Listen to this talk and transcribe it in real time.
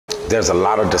there's a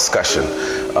lot of discussion,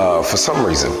 for some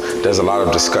reason, there's a lot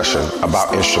of discussion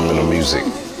about instrumental music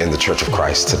in the Church of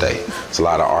Christ today. There's a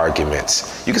lot of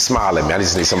arguments. You can smile at me. I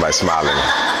just need somebody smiling at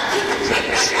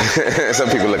me. Some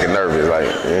people looking nervous, like,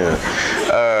 yeah.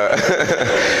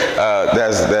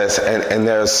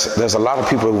 There's a lot of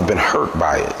people who've been hurt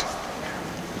by it.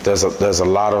 There's a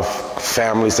lot of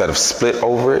families that have split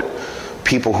over it.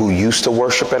 People who used to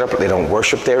worship at it, but they don't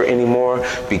worship there anymore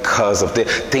because of the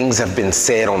things have been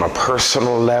said on a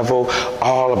personal level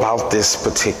all about this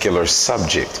particular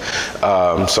subject.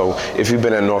 So if you've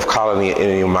been in North Colony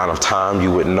any amount of time,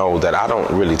 you would know that I don't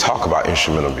really talk about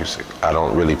instrumental music. I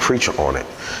don't really preach on it.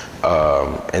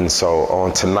 And so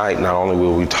on tonight, not only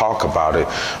will we talk about it,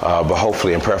 but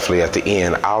hopefully and prayerfully at the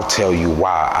end, I'll tell you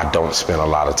why I don't spend a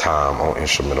lot of time on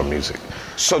instrumental music.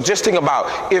 So just think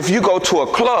about, if you go to a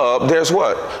club, there's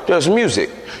what? There's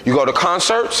music. You go to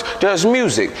concerts, there's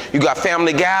music. You got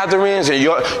family gatherings, and you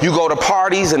go to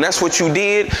parties, and that's what you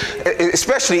did.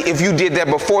 Especially if you did that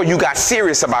before you got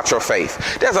serious about your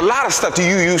faith. There's a lot of stuff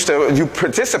that you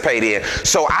participate in.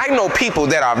 So I know people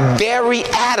that are very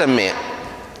adamant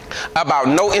about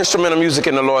no instrumental music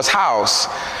in the Lord's house,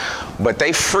 but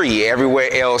they free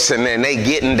everywhere else, and then they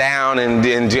getting down and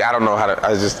I don't know how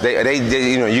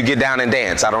to, you get down and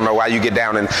dance. I don't know why you get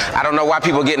down, and I don't know why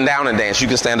people getting down and dance. You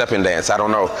can stand up and dance. I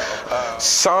don't know.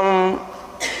 Some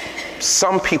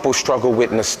people struggle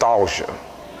with nostalgia.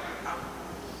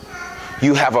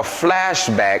 You have a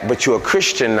flashback, but you're a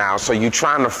Christian now, so you're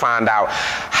trying to find out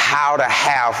how to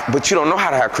have, but you don't know how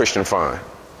to have Christian fun.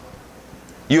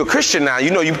 You're a Christian now,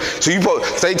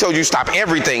 they told you stop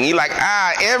everything. You're like,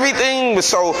 everything.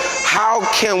 So how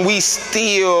can we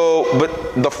still, but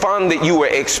the fun that you were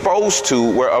exposed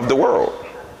to were of the world.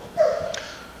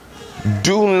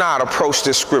 Do not approach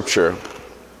this scripture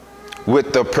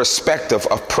with the perspective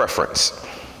of preference.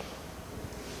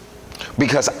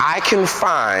 Because I can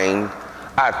find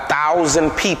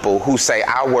 1,000 people who say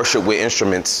I worship with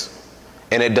instruments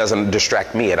and it doesn't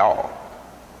distract me at all.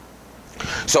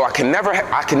 So I can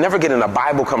never get in a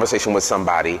Bible conversation with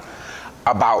somebody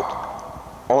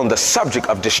on the subject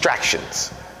of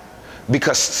distractions,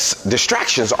 because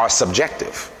distractions are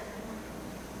subjective.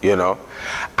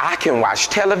 I can watch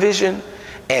television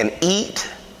and eat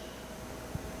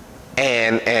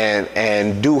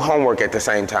and do homework at the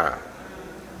same time.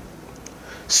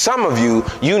 Some of you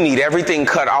need everything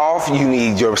cut off. You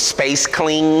need your space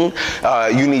clean.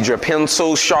 You need your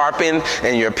pencil sharpened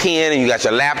and your pen, and you got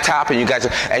your laptop, and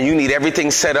you need everything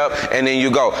set up, and then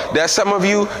you go. There's some of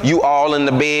you all in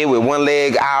the bed with one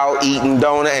leg out eating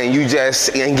donut,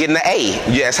 and getting an A.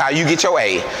 That's how you get your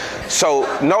A. So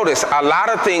notice, a lot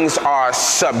of things are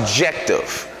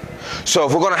subjective. So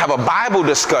if we're going to have a Bible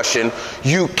discussion,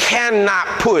 you cannot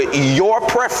put your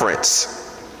preference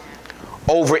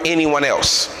over anyone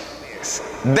else.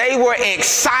 They were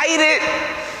excited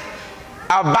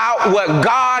about what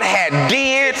God had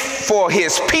did for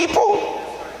his people.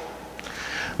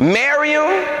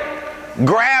 Miriam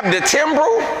grabbed the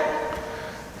timbrel,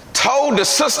 told the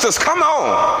sisters, come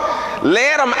on,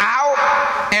 led them out,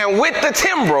 and with the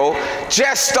timbrel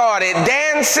just started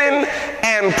dancing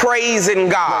and praising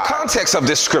God. The context of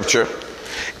this scripture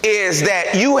is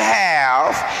that you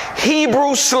have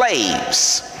Hebrew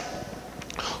slaves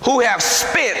who have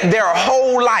spent their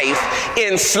whole life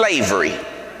in slavery.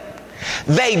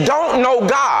 They don't know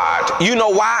God. You know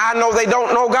why I know they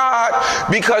don't know God?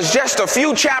 Because just a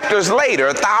few chapters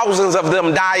later, thousands of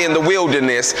them die in the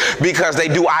wilderness because they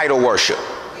do idol worship.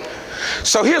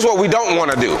 So here's what we don't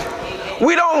want to do.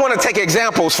 We don't want to take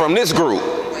examples from this group.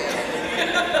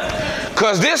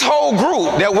 Because this whole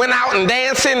group that went out and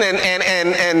dancing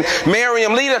and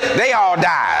Miriam leader, they all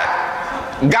died.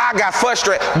 God got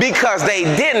frustrated because they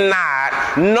did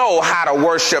not know how to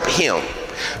worship him.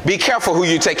 Be careful who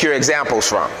you take your examples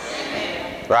from,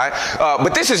 right?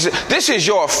 But this is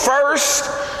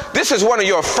one of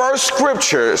your first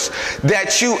scriptures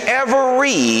that you ever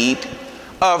read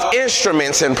of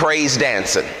instruments and praise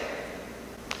dancing.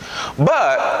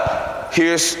 But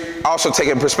here's also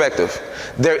taking perspective.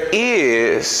 There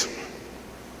is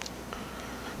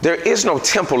no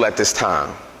temple at this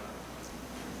time.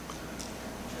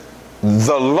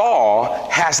 The law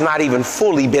has not even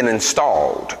fully been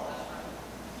installed.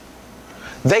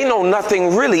 They know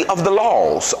nothing really of the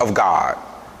laws of God.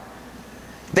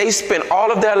 They spent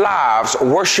all of their lives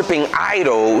worshiping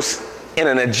idols in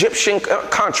an Egyptian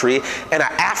country, in an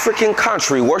African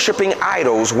country, worshiping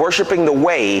idols, worshiping the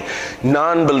way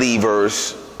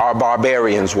non-believers or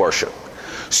barbarians worship.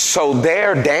 So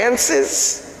their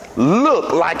dances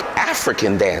look like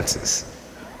African dances,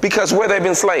 because where they've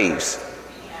been slaves?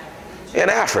 In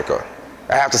Africa.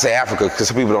 I have to say Africa because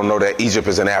some people don't know that Egypt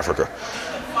is in Africa.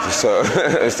 So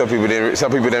some people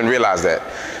didn't realize that.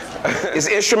 Is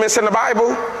instruments in the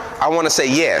Bible? I want to say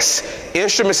yes.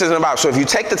 Instruments is in the Bible. So if you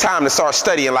take the time to start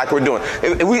studying like we're doing,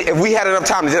 if we had enough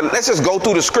time, let's just go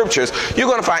through the scriptures. You're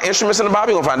going to find instruments in the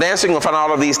Bible. You're going to find dancing. You're going to find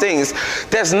all of these things.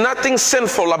 There's nothing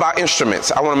sinful about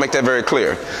instruments. I want to make that very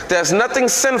clear. There's nothing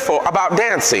sinful about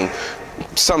dancing.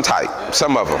 Some type.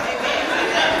 Some of them.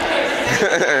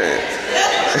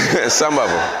 Some of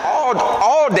them.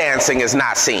 All dancing is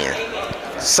not sin.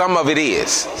 Some of it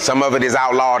is. Some of it is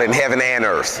outlawed in heaven and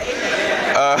earth.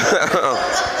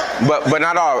 But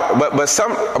not all.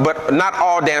 But not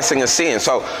all dancing is sin.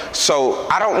 So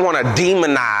I don't want to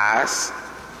demonize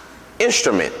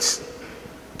instruments.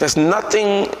 There's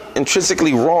nothing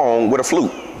intrinsically wrong with a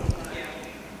flute.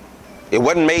 It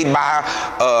wasn't made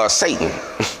by Satan,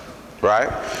 right?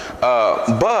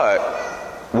 But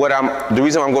the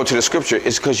reason I'm going to the scripture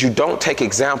is because you don't take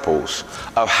examples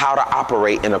of how to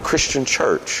operate in a Christian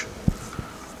church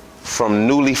from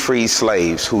newly freed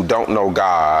slaves who don't know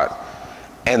God.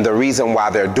 And the reason why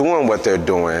they're doing what they're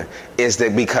doing is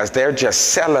that because they're just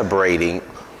celebrating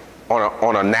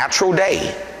on a natural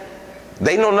day.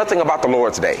 They know nothing about the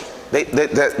Lord's day.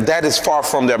 That is far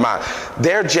from their mind.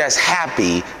 They're just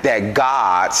happy that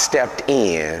God stepped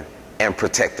in and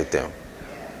protected them.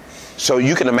 So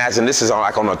you can imagine this is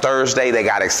on a Thursday. They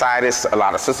got excited. A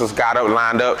lot of sisters got up,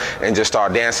 lined up, and just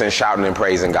started dancing, shouting, and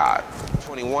praising God.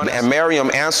 21. And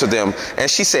Miriam answered them, and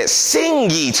she said,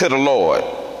 "Sing ye to the Lord,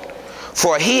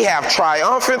 for he hath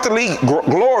triumphantly,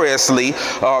 gloriously,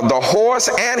 the horse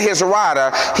and his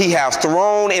rider he hath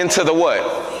thrown into the what?"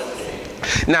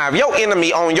 Now, if your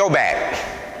enemy on your back,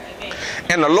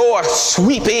 and the Lord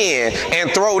sweep in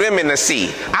and throw them in the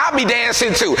sea, I'll be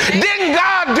dancing too. Didn't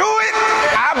God do it?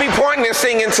 I'll be pointing and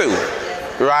singing too,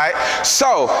 right?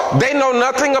 So they know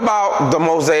nothing about the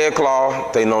Mosaic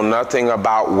law. They know nothing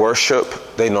about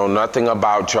worship. They know nothing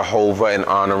about Jehovah and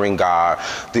honoring God.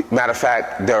 Matter of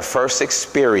fact, their first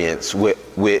experience with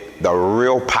the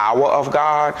real power of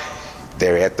God,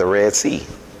 they're at the Red Sea.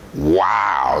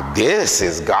 Wow, this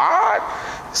is God?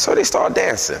 So they start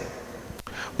dancing.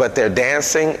 But their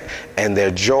dancing and their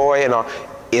joy and all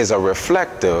is a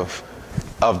reflective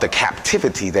of the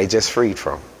captivity they just freed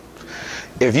from.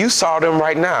 If you saw them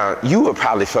right now, you would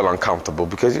probably feel uncomfortable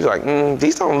because you're like,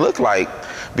 these don't look like,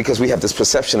 because we have this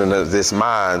perception in this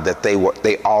mind that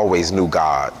they always knew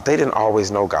God. They didn't always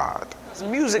know God.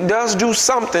 Music does do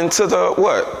something to the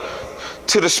what?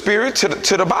 To the spirit,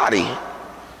 to the body.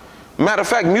 Matter of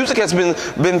fact, music has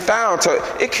been found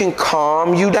it can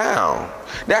calm you down.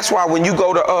 That's why when you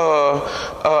go to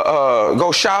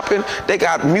go shopping, they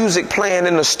got music playing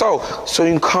in the store so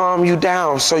you can calm you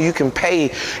down, so you can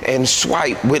pay and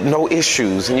swipe with no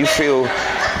issues, and you feel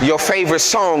your favorite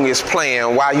song is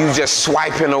playing while you just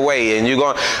swiping away, and you're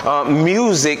going.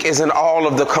 Music is in all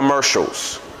of the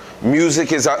commercials.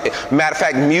 Music is matter of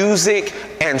fact, music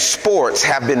and sports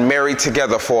have been married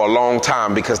together for a long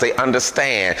time because they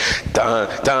understand dun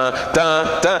dun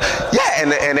dun dun. Yeah,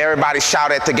 and everybody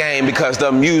shout at the game because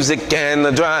the music and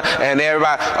the drum and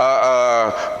everybody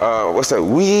what's that?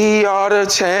 We are the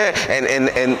champ,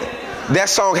 and that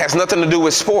song has nothing to do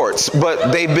with sports,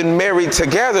 but they've been married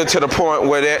together to the point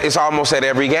where it's almost at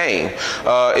every game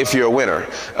if you're a winner.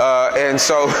 And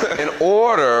so in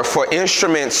order for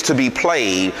instruments to be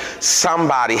played,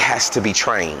 somebody has to be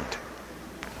trained.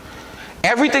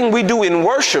 Everything we do in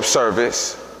worship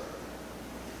service,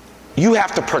 you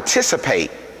have to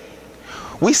participate.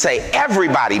 We say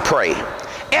everybody pray,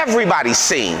 everybody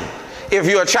sing. If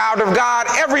you're a child of God,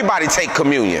 everybody take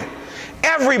communion,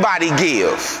 everybody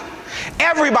give.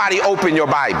 Everybody open your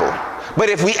Bible. But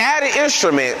if we added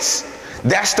instruments,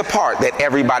 that's the part that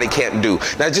everybody can't do.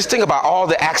 Now just think about all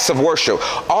the acts of worship.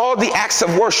 All the acts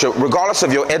of worship, regardless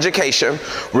of your education,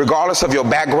 regardless of your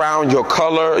background, your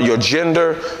color, your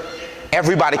gender,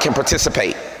 everybody can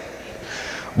participate.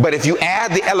 But if you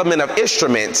add the element of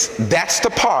instruments, that's the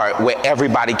part where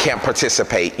everybody can't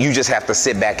participate. You just have to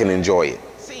sit back and enjoy it.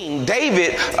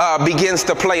 David begins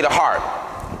to play the harp.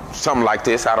 Something like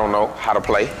this. I don't know how to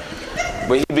play.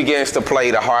 But he begins to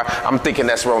play the harp. I'm thinking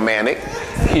that's romantic,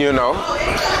 you know.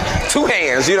 Two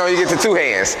hands, you know, you get to two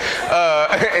hands.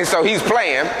 And so he's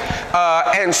playing.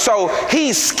 And so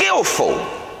he's skillful.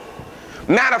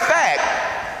 Matter of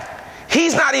fact,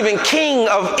 he's not even king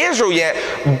of Israel yet,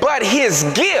 but his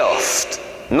gift,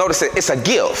 notice it's a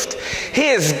gift.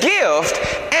 His gift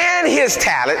and his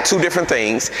talent, two different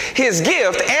things. His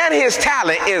gift and his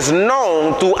talent is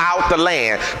known throughout the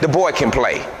land. The boy can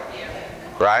play.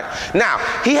 Right? Now,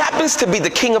 he happens to be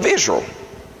the king of Israel.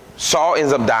 Saul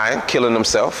ends up dying, killing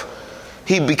himself.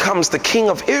 he becomes the king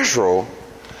of Israel.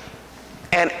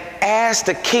 And as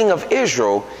the king of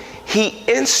Israel, he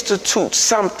institutes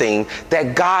something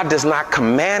that God does not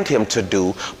command him to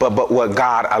do, but what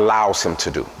God allows him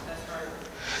to do.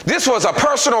 This was a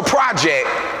personal project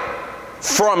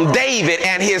from David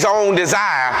and his own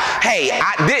desire. Hey,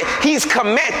 he's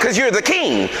because you're the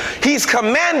king. He's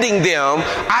commanding them,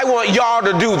 I want y'all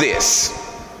to do this.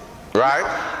 Right?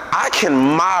 I can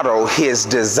model his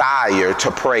desire to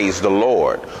praise the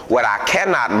Lord. What I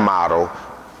cannot model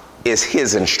is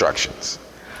his instructions.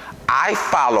 I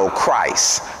follow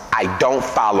Christ. I don't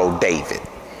follow David.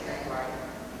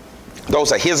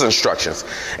 Those are his instructions.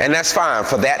 And that's fine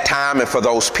for that time and for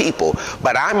those people.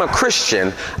 But I'm a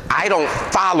Christian. I don't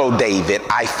follow David.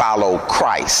 I follow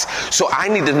Christ. So I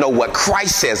need to know what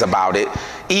Christ says about it,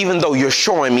 even though you're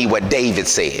showing me what David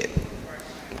said.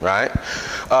 Right?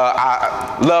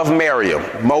 I love Miriam,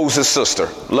 Moses' sister.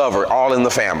 Love her, all in the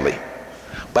family.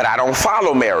 But I don't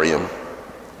follow Miriam.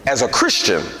 As a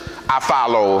Christian, I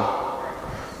follow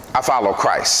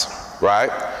Christ, right?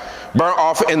 Burnt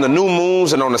offering in the new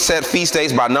moons and on the set feast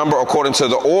days by number according to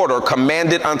the order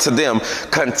commanded unto them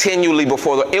continually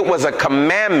before it was a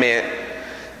commandment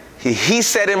he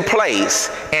set in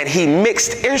place, and he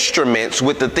mixed instruments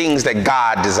with the things that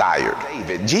God desired.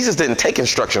 David, Jesus didn't take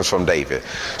instructions from David.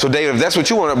 So David, if that's what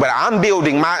you want, but I'm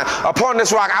building upon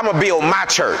this rock, I'm gonna build my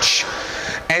church.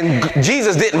 And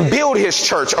Jesus didn't build his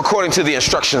church according to the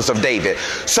instructions of David.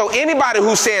 So anybody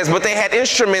who says, but they had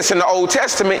instruments in the Old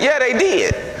Testament, yeah, they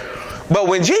did. But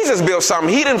when Jesus built something,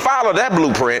 he didn't follow that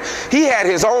blueprint. He had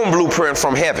his own blueprint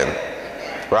from heaven,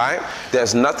 right?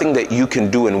 There's nothing that you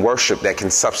can do in worship that can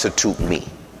substitute me.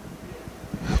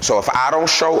 So if I don't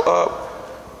show up,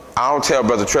 I don't tell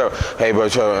Brother Trevor, hey, Brother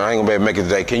Trevor, I ain't gonna be able to make it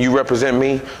today. Can you represent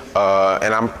me?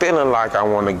 And I'm feeling like I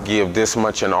want to give this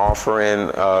much an offering.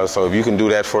 So if you can do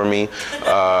that for me.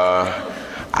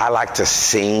 I like to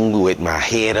sing with my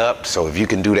head up. So if you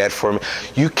can do that for me.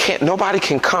 Nobody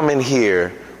can come in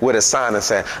here with a sign and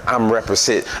say, I'm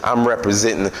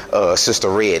representing Sister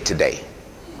Red today.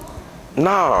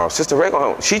 No, Sister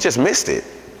Red, she just missed it.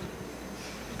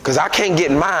 Because I can't get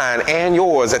mine and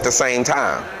yours at the same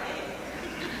time.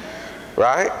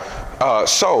 Right?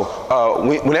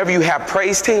 Whenever you have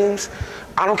praise teams,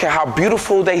 I don't care how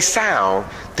beautiful they sound,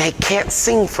 they can't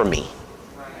sing for me.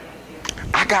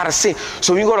 I gotta sing.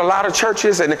 So you go to a lot of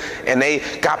churches and they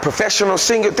got professional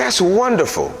singers, that's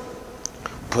wonderful.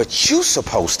 But you're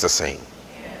supposed to sing.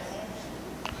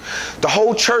 The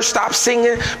whole church stopped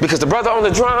singing because the brother on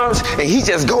the drums, and he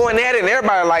just going at it, and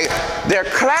everybody like, they're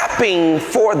clapping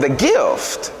for the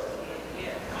gift.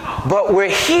 But we're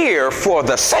here for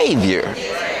the Savior,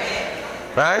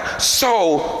 right?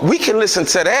 So we can listen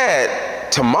to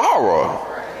that tomorrow,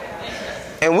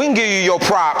 and we can give you your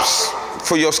props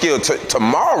for your skill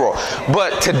tomorrow.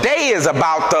 But today is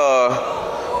about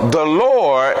the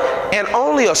Lord, and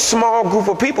only a small group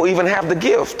of people even have the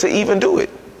gift to even do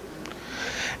it.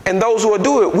 And those who will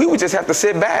do it, we would just have to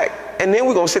sit back, and then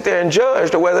we're going to sit there and judge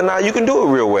to whether or not you can do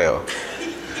it real well.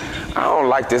 I don't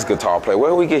like this guitar player. Where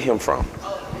do we get him from?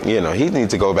 You know, he needs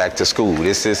to go back to school.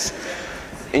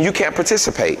 And you can't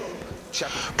participate.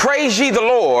 Praise ye the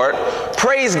Lord.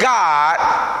 Praise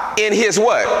God in his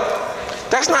what?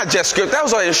 That's not just script.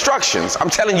 Those are instructions.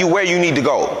 I'm telling you where you need to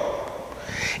go.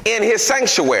 In his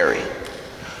sanctuary.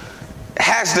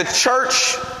 Has the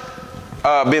church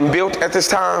been built at this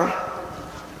time?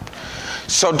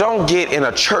 So don't get in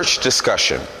a church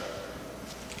discussion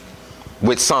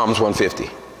with Psalms 150.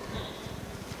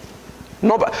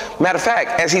 Nobody, matter of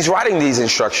fact, as he's writing these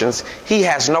instructions, he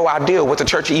has no idea what the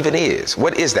church even is.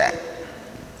 What is that?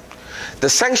 The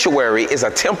sanctuary is a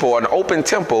temple, an open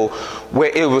temple,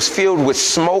 where it was filled with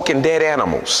smoke and dead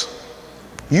animals.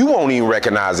 You won't even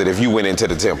recognize it if you went into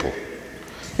the temple.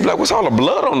 You're like, what's all the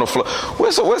blood on the floor?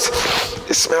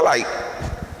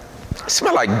 It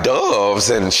smell like doves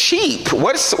and sheep.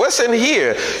 What's in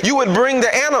here? You would bring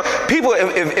the animal. People,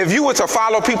 if you were to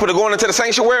follow people to going into the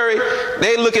sanctuary,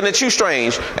 they looking at you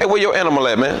strange. Hey, where your animal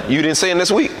at, man? You didn't sing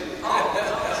this week.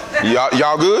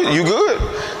 Y'all good? You good?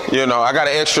 You know, I got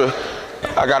an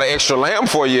extra lamb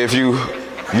for you if you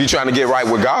trying to get right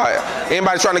with God.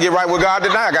 Anybody trying to get right with God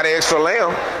tonight? I got an extra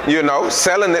lamb. You know,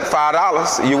 selling it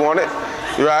 $5. You want it?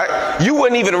 Right? You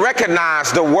wouldn't even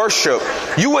recognize the worship.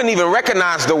 You wouldn't even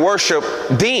recognize the worship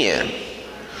then.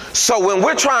 So when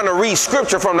we're trying to read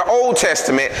scripture from the Old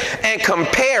Testament and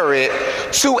compare it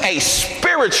to a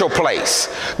spiritual place,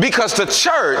 because the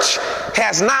church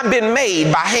has not been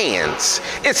made by hands.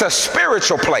 It's a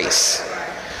spiritual place.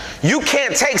 You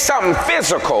can't take something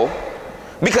physical,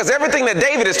 because everything that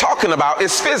David is talking about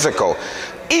is physical.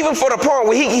 even for the point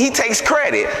where he takes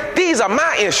credit. These are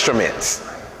my instruments.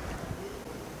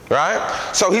 Right?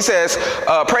 So he says,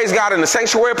 praise God in the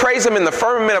sanctuary, praise him in the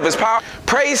firmament of his power,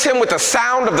 praise him with the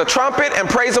sound of the trumpet, and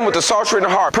praise him with the psaltery and the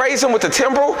harp, praise him with the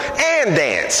timbrel and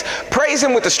dance, praise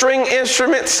him with the string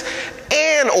instruments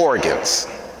and organs.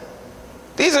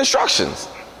 These instructions.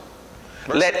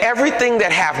 Let everything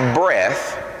that hath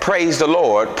breath praise the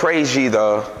Lord, praise ye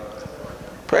the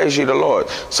Lord.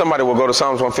 Somebody will go to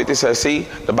Psalms 150 and say, see,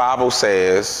 the Bible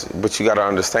says, but you got to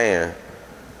understand,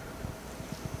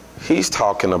 he's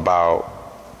talking about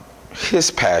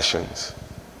his passions.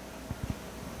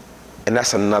 And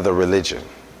that's another religion.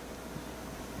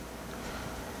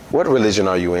 What religion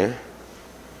are you in?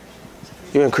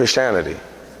 You're in Christianity.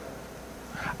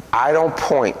 I don't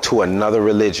point to another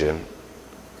religion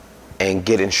and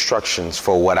get instructions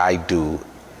for what I do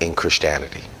in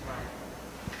Christianity.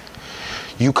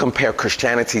 You compare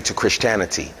Christianity to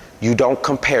Christianity. You don't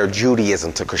compare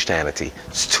Judaism to Christianity.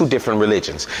 It's two different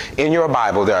religions. In your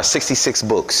Bible, there are 66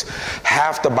 books.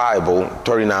 Half the Bible,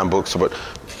 39 books, but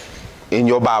in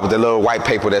your Bible, the little white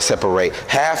paper that separate,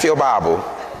 half your Bible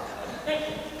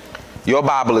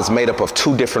is made up of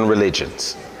two different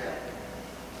religions.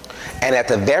 And at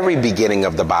the very beginning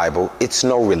of the Bible, it's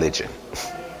no religion.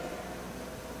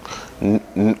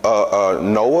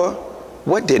 Noah,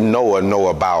 what did Noah know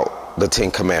about the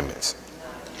Ten Commandments?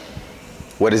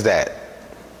 What is that?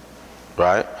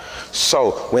 Right?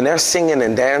 So when they're singing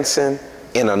and dancing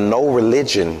in a no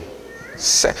religion,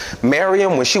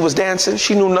 Miriam, when she was dancing,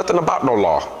 she knew nothing about no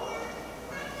law.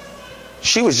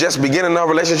 She was just beginning a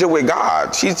relationship with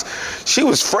God. She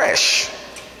was fresh.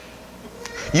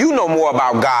 You know more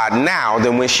about God now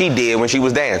than when she did when she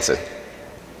was dancing.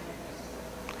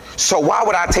 So why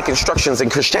would I take instructions in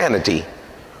Christianity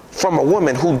from a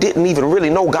woman who didn't even really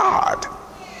know God?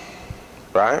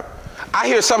 Right? I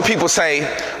hear some people say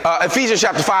Ephesians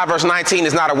chapter 5 verse 19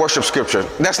 is not a worship scripture.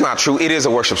 That's not true. It is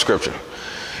a worship scripture.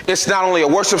 It's not only a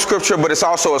worship scripture, but it's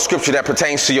also a scripture that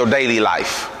pertains to your daily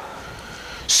life.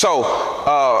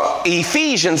 So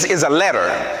Ephesians is a letter.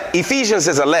 Ephesians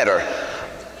is a letter.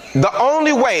 The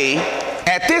only way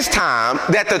at this time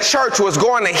that the church was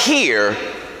going to hear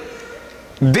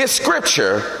this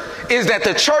scripture is that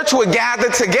the church would gather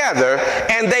together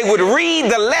and they would read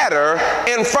the letter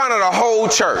in front of the whole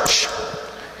church.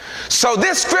 So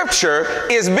this scripture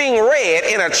is being read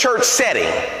in a church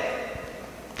setting.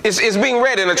 It's being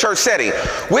read in a church setting.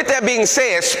 With that being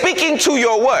said, speaking to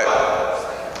your what?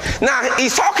 Now,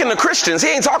 he's talking to Christians. He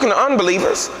ain't talking to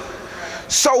unbelievers.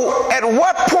 So at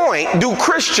what point do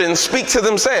Christians speak to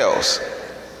themselves?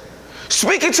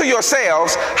 Speaking to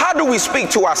yourselves, how do we speak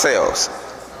to ourselves?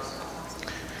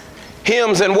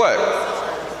 Hymns and what?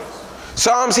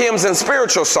 Psalms, hymns, and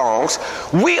spiritual songs.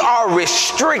 We are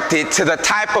restricted to the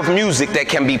type of music that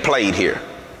can be played here,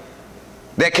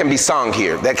 that can be sung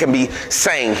here, that can be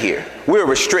sang here. We're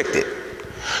restricted.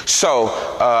 So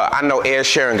I know Ed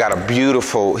Sheeran got a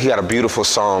beautiful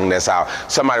song that's out.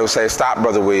 Somebody will say, stop,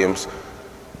 Brother Williams.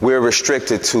 We're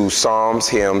restricted to psalms,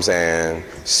 hymns, and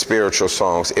spiritual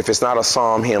songs. If it's not a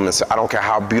psalm, hymn, I don't care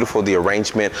how beautiful the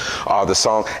arrangement or the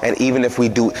song, and even if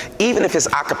it's a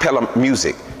cappella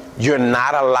music, you're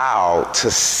not allowed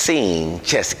to sing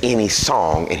just any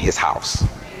song in his house.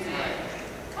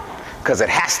 Because it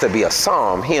has to be a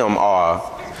psalm, hymn, or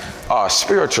a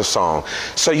spiritual song.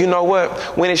 So you know what?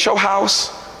 When it's your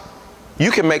house,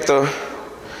 you can make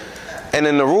and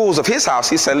in the rules of his house,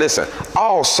 he said, listen,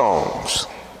 all songs.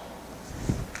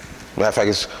 Matter of fact,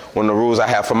 it's one of the rules I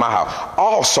have for my house.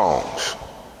 All songs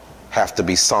have to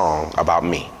be sung about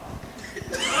me.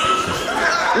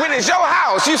 When it's your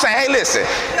house, you say, hey, listen,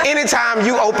 anytime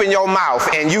you open your mouth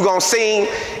and you gonna sing,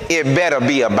 it better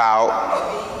be about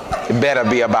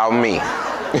me.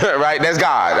 Right? That's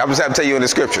God. I'm just having to tell you in the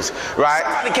scriptures. Right?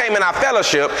 Somebody came in our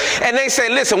fellowship and they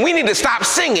said, listen, we need to stop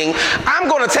singing. I'm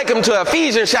going to take them to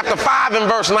Ephesians chapter 5 and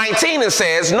verse 19. It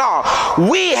says, no,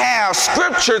 we have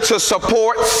scripture to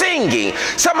support singing.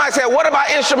 Somebody said, what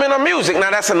about instrumental music?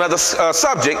 Now that's another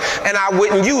subject, and I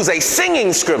wouldn't use a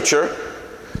singing scripture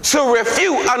to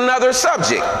refute another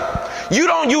subject. You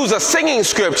don't use a singing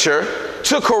scripture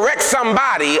to correct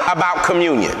somebody about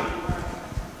communion.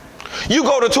 You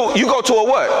go to a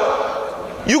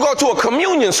what? You go to a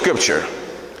communion scripture.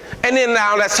 And then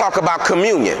now let's talk about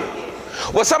communion.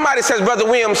 Well, somebody says, Brother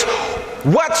Williams,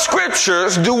 what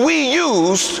scriptures do we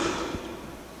use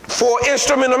for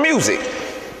instrumental music?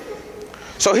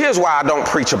 So here's why I don't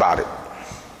preach about it.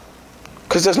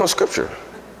 Because there's no scripture.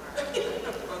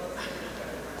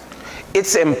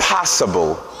 It's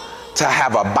impossible to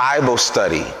have a Bible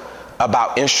study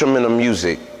about instrumental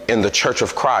music in the Church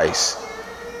of Christ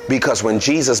Because when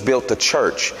Jesus built the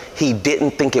church, he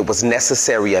didn't think it was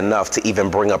necessary enough to even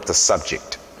bring up the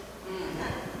subject.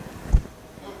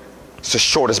 It's the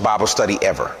shortest Bible study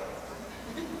ever.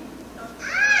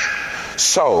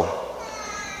 So,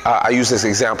 I use this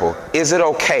example. Is it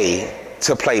okay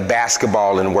to play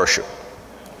basketball in worship?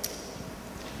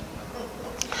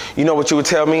 You know what you would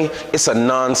tell me? It's a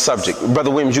non-subject. Brother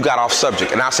Williams, you got off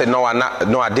subject. And I said, no,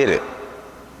 I didn't.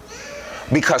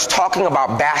 Because talking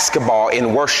about basketball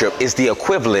in worship is the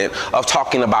equivalent of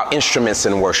talking about instruments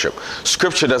in worship.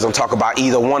 Scripture doesn't talk about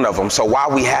either one of them. So why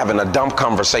are we having a dumb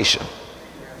conversation?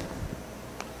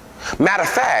 Matter of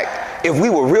fact, if we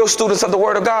were real students of the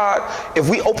Word of God, if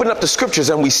we opened up the scriptures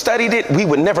and we studied it, we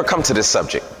would never come to this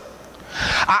subject.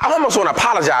 I almost want to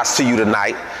apologize to you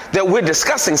tonight that we're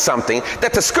discussing something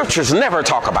that the scriptures never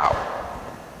talk about.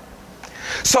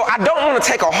 So I don't want to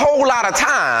take a whole lot of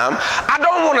time. I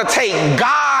don't want to take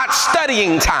God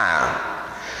studying time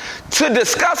to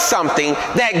discuss something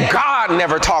that God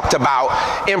never talked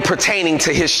about in pertaining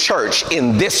to his church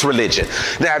in this religion.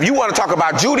 Now, if you want to talk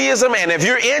about Judaism, and if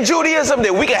you're in Judaism,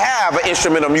 then we can have an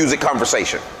instrumental music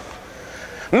conversation.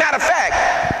 Matter of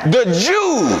fact, the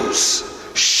Jews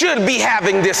should be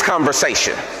having this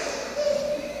conversation,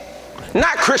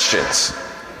 not Christians.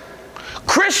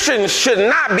 Christians should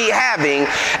not be having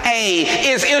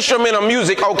is instrumental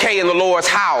music okay in the Lord's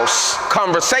house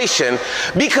conversation,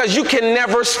 because you can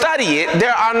never study it.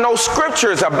 There are no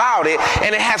scriptures about it,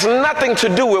 and it has nothing to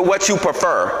do with what you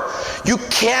prefer. You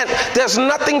can't, there's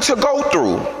nothing to go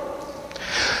through.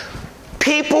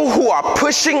 People who are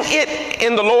pushing it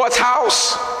in the Lord's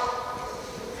house,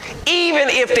 even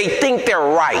if they think they're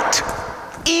right,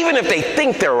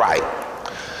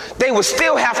 they will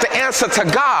still have to answer to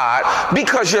God,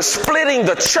 because you're splitting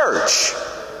the church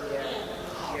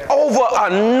over a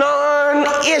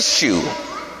non-issue.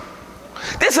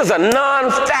 This is a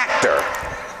non-factor.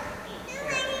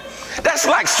 That's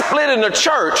like splitting the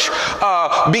church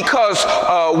because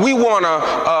we want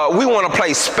to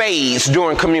play spades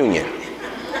during communion.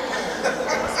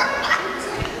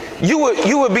 You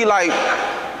would be like,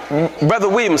 Brother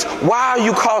Williams, why are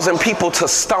you causing people to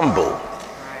stumble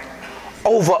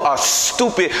over a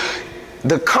stupid?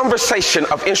 The conversation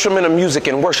of instrumental music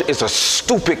in worship is a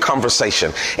stupid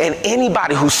conversation. And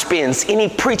anybody who spends any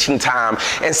preaching time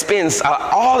and spends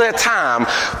all their time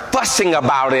fussing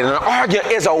about it and arguing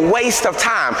is a waste of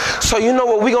time. So you know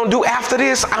what we're going to do after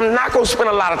this? I'm not going to spend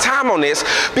a lot of time on this,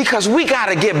 because we got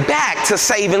to get back to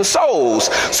saving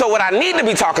souls. So what I need to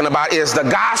be talking about is the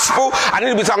gospel. I need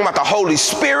to be talking about the Holy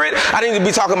Spirit. I need to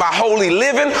be talking about holy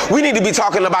living. We need to be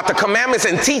talking about the commandments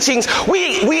and teachings.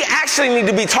 We actually need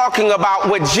to be talking about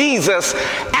what Jesus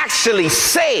actually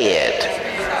said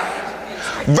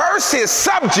versus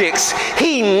subjects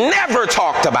he never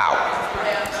talked about.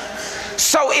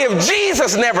 So if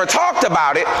Jesus never talked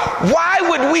about it, why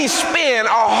would we spend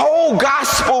a whole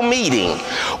gospel meeting?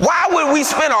 Why would we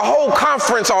spend a whole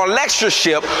conference or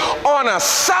lectureship on a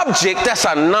subject that's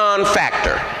a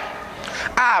non-factor?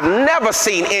 I've never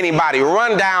seen anybody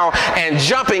run down and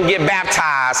jump and get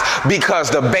baptized because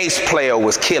the bass player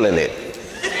was killing it.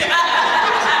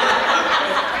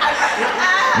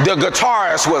 The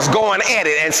guitarist was going at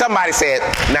it and somebody said,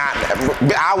 nah,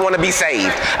 I want to be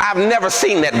saved. I've never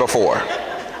seen that before.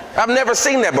 I've never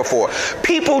seen that before.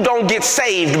 People don't get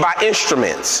saved by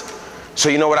instruments. So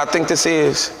you know what I think this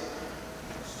is?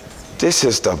 This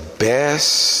is the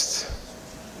best.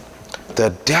 The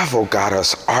devil got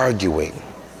us arguing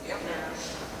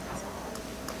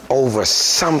over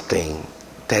something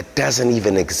that doesn't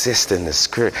even exist in the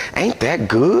script. Ain't that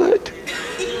good?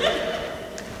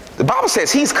 The Bible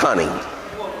says he's cunning.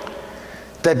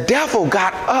 The devil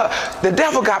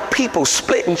got people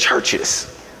splitting churches.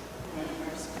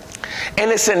 And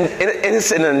it's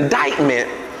an indictment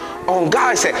on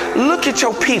God. He said, look at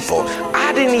your people.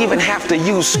 I didn't even have to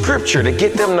use scripture to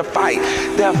get them to fight.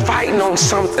 They're fighting on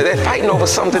something. They're fighting over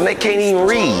something they can't even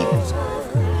read.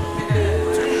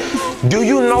 Do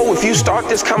you know if you start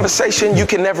this conversation, you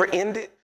can never end it?